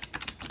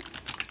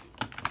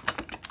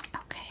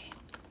 Okay,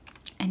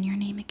 and your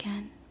name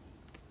again?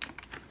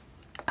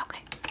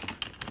 Okay,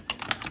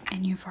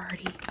 and you've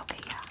already, okay,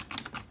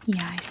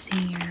 yeah, I see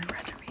your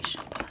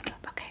reservation pulled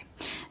up. Okay,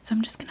 so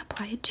I'm just gonna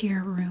apply it to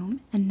your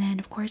room, and then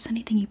of course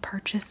anything you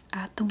purchase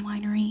at the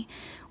winery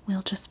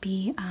will just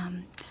be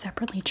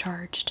separately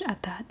charged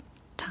at that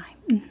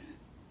time.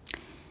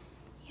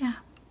 Yeah,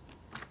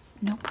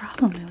 no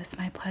problem. It was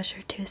my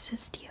pleasure to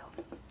assist you.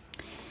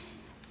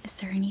 Is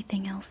there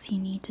anything else you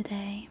need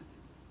today?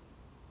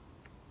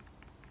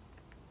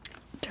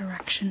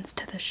 Directions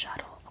to the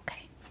shuttle.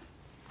 Okay.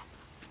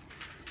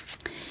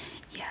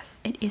 Yes,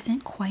 it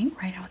isn't quite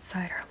right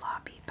outside our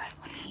lobby, but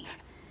let me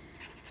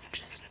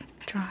just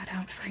draw it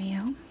out for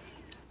you.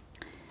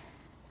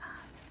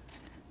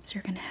 So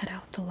you're going to head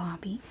out the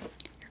lobby.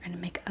 You're going to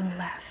make a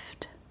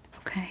left,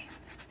 okay?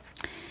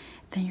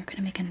 Then you're going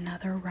to make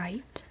another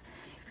right.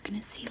 You're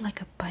going to see like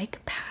a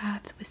bike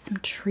path with some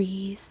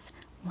trees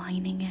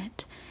lining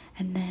it.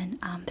 And then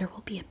there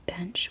will be a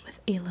bench with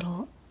a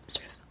little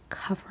sort of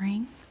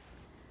covering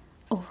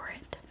over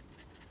it.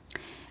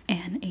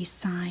 And a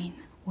sign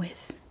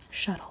with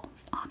shuttle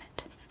on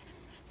it.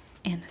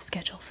 And the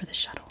schedule for the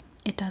shuttle.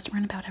 It does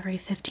run about every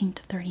 15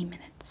 to 30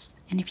 minutes.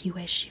 And if you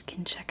wish, you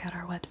can check out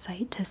our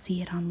website to see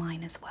it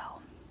online as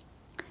well.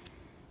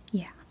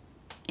 Yeah,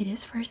 it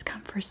is first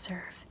come, first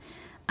serve.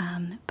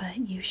 But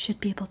you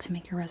should be able to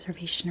make your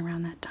reservation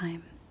around that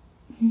time.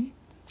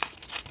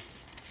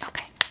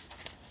 Okay.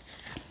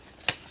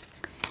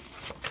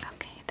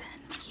 Okay,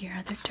 then here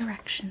are the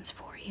directions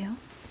for you.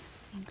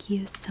 Thank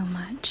you so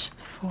much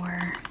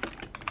for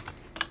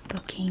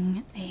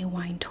booking a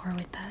wine tour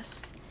with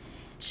us.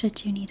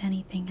 Should you need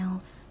anything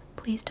else,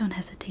 please don't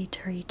hesitate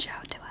to reach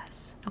out to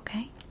us,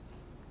 okay?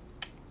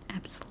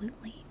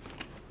 Absolutely.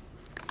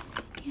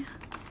 Yeah,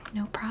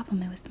 no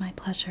problem. It was my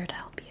pleasure to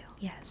help you.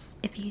 Yes,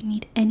 if you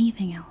need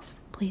anything else,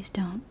 please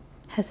don't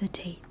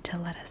hesitate to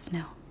let us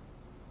know.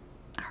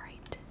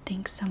 Alright,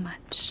 thanks so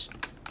much.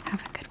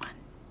 Have a good one.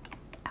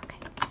 Okay.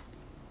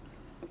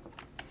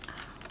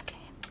 Okay.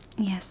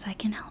 Yes, I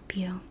can help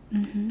you.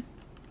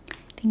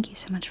 Thank you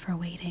so much for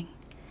waiting.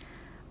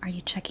 Are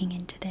you checking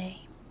in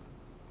today?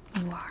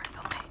 You are,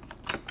 okay.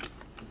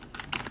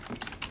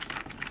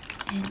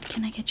 And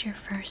can I get your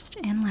first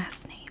and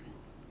last name?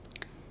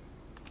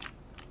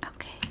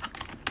 Okay.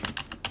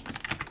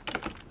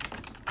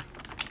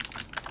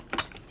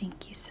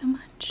 Thank you so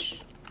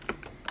much.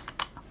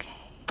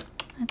 Okay,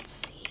 let's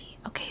see.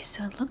 Okay,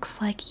 so it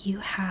looks like you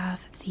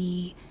have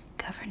the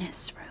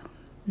governess room.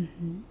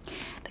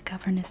 The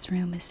governess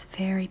room is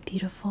very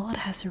beautiful. It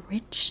has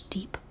rich,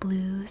 deep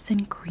blues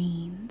and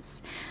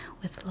greens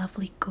with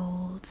lovely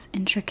golds,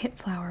 intricate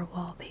flower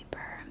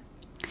wallpaper.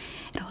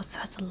 It also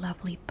has a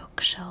lovely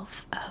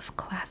bookshelf of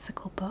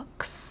classical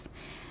books,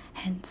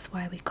 hence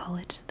why we call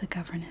it the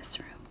governess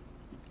room.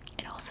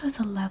 It also has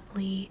a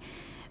lovely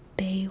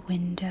bay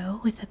window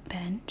with a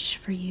bench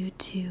for you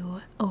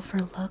to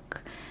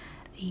overlook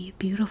the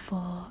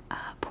beautiful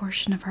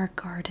portion of our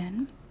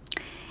garden,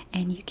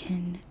 and you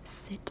can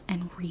sit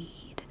and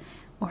read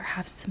or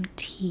have some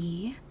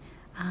tea,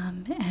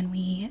 and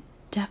we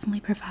definitely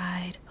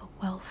provide a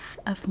wealth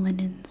of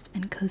linens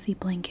and cozy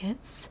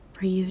blankets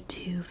for you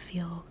to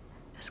feel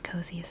as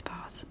cozy as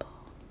possible.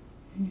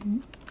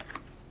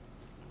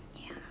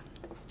 Yeah.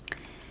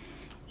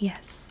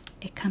 Yes,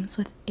 it comes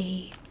with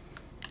a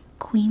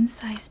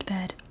queen-sized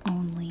bed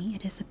only.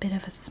 It is a bit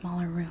of a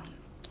smaller room,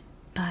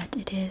 but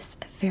it is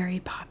a very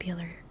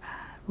popular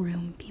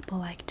room people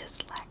like to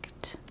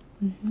select.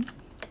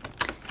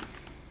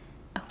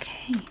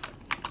 Okay.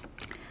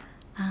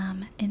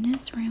 In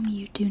this room,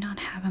 you do not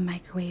have a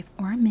microwave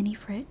or a mini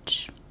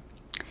fridge.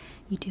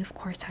 You do, of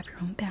course, have your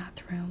own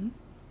bathroom.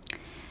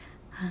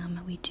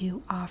 We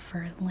do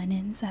offer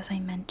linens, as I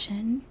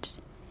mentioned,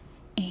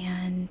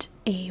 and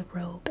a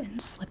robe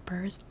and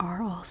slippers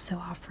are also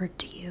offered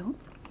to you.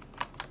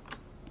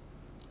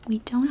 We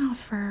don't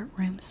offer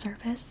room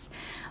service,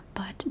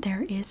 but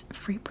there is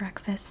free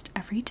breakfast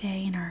every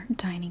day in our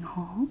dining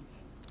hall.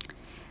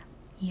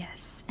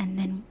 Yes, and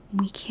then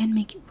we can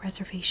make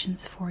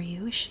reservations for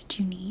you should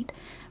you need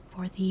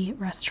for the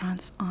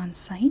restaurants on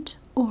site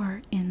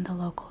or in the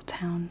local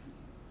town.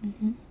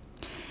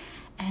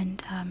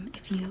 And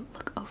if you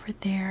look over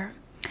there,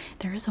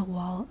 there is a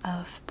wall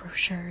of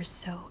brochures,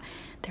 so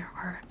there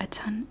are a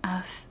ton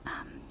of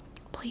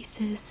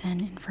places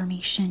and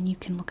information you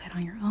can look at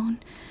on your own.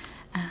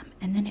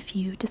 And then if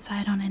you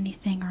decide on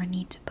anything or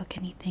need to book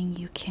anything,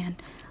 you can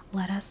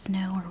let us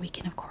know, or we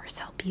can of course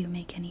help you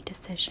make any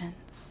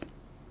decisions.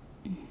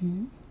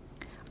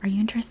 Are you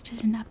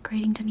interested in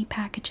upgrading to any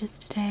packages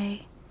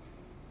today?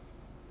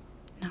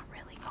 Not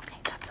really. Okay,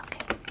 that's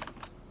okay.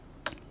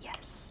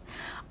 Yes,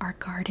 our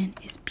garden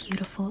is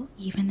beautiful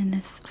even in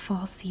this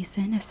fall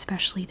season,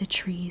 especially the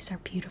trees are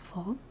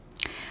beautiful.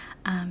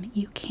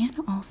 You can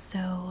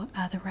also,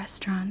 the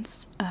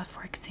restaurants,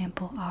 for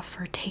example,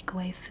 offer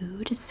takeaway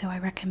food, so I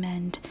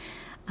recommend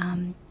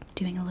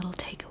doing a little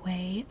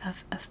takeaway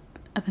of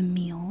a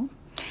meal.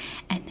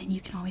 And then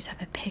you can always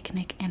have a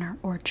picnic in our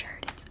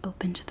orchard. It's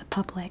open to the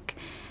public.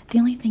 The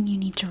only thing you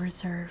need to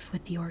reserve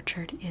with the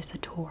orchard is a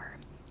tour,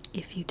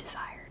 if you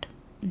desired.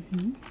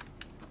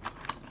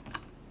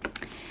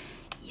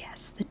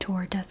 Yes, the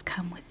tour does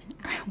come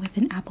with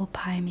an apple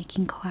pie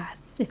making class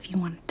if you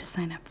wanted to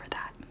sign up for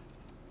that.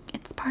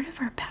 It's part of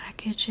our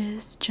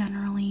packages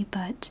generally,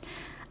 but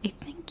I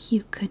think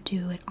you could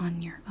do it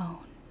on your own.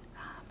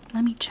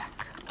 Let me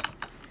check.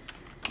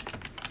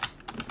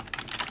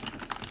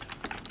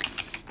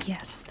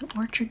 Yes, the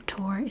orchard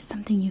tour is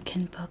something you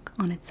can book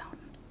on its own.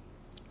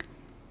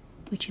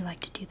 Would you like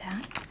to do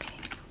that? Okay.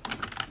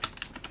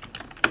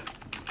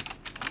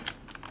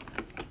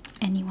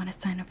 And you want to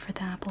sign up for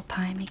the apple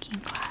pie making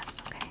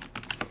class? Okay.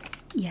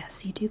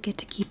 Yes, you do get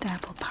to keep the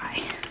apple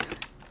pie.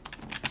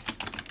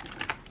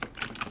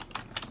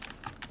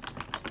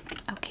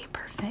 Okay,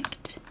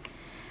 perfect.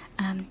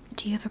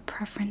 Do you have a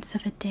preference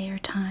of a day or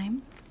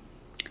time?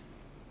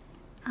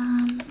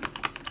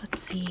 Let's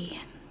see.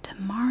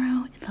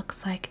 Tomorrow, it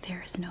looks like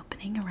there is an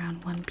opening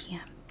around 1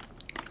 p.m.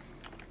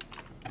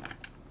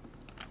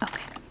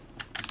 Okay.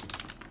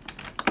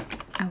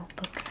 I will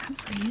book that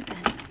for you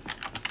then.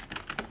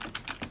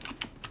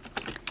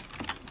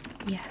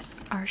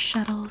 Yes, our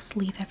shuttles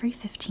leave every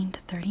 15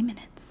 to 30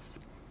 minutes.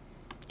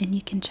 And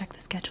you can check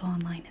the schedule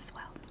online as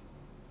well.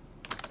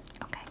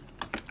 Okay.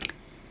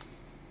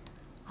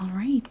 All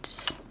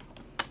right.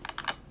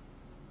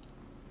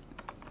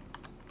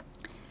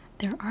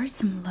 There are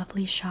some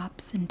lovely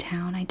shops in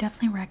town. I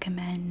definitely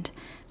recommend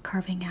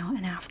carving out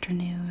an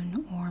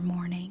afternoon or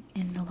morning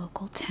in the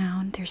local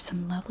town. There's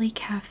some lovely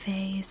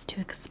cafes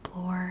to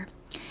explore,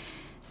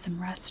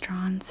 some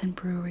restaurants and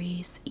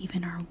breweries,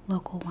 even our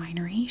local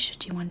winery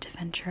should you want to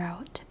venture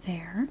out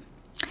there.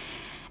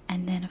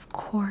 And then of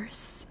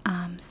course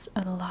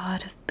a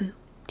lot of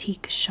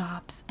boutique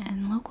shops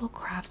and local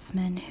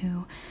craftsmen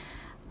who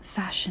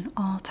fashion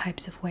all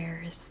types of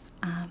wares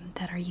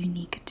that are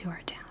unique to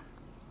our town.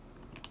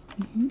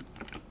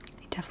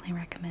 I definitely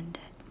recommend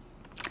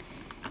it.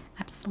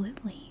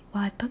 Absolutely.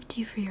 Well, I booked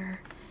you for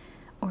your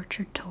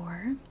orchard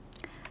tour,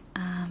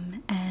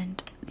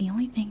 and the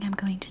only thing I'm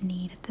going to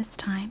need at this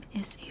time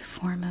is a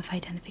form of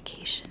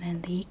identification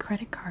and the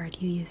credit card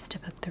you used to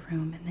book the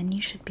room, and then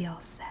you should be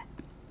all set.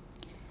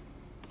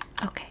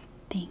 Okay,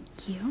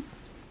 thank you.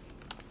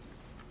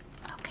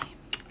 Okay.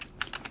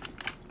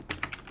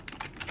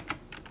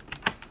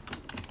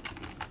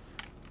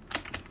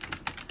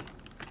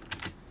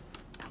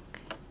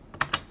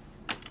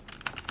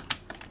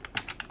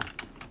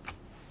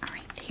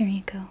 Here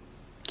you go.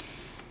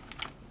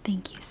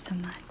 Thank you so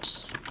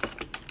much.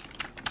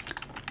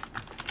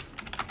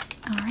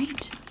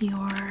 Alright,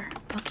 your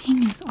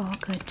booking is all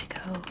good to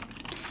go.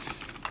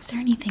 Is there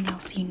anything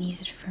else you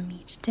needed from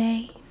me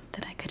today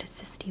that I could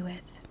assist you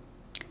with?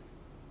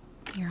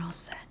 You're all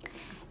set.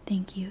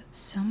 Thank you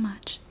so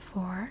much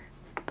for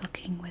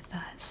booking with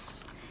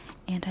us,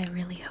 and I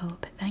really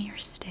hope that your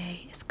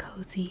stay is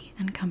cozy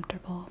and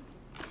comfortable.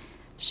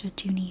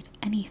 Should you need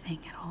anything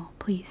at all,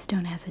 please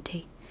don't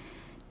hesitate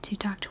to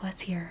talk to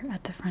us here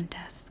at the front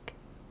desk,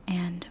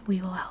 and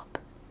we will help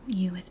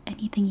you with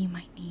anything you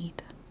might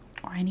need,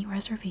 or any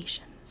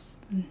reservations,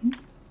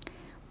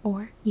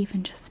 or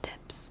even just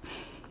tips.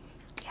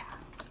 Yeah.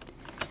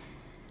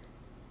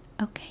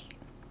 Okay,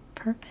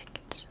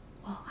 perfect.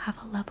 Well,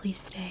 have a lovely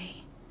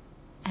stay,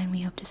 and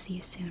we hope to see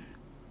you soon.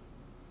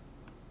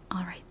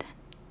 Alright then.